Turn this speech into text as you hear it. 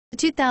The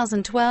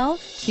 2012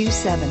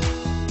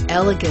 Q7.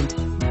 Elegant,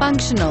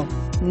 functional,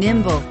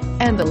 nimble,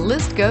 and the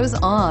list goes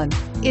on.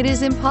 It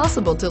is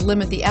impossible to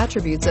limit the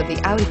attributes of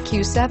the Audi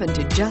Q7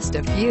 to just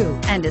a few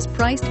and is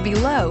priced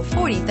below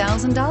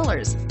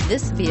 $40,000.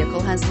 This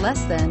vehicle has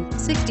less than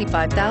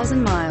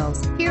 65,000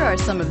 miles. Here are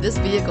some of this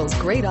vehicle's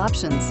great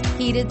options: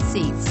 heated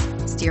seats,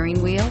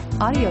 steering wheel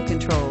audio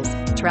controls,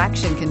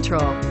 traction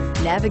control,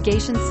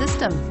 navigation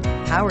system,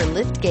 power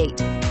liftgate,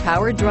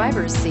 power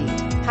driver's seat,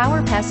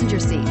 power passenger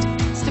seat,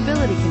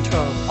 stability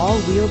control,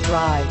 all-wheel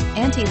drive,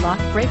 anti-lock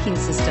braking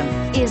system.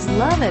 Is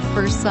love at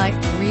first sight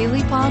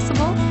really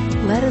possible?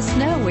 Let us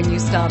know when you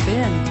stop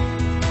in.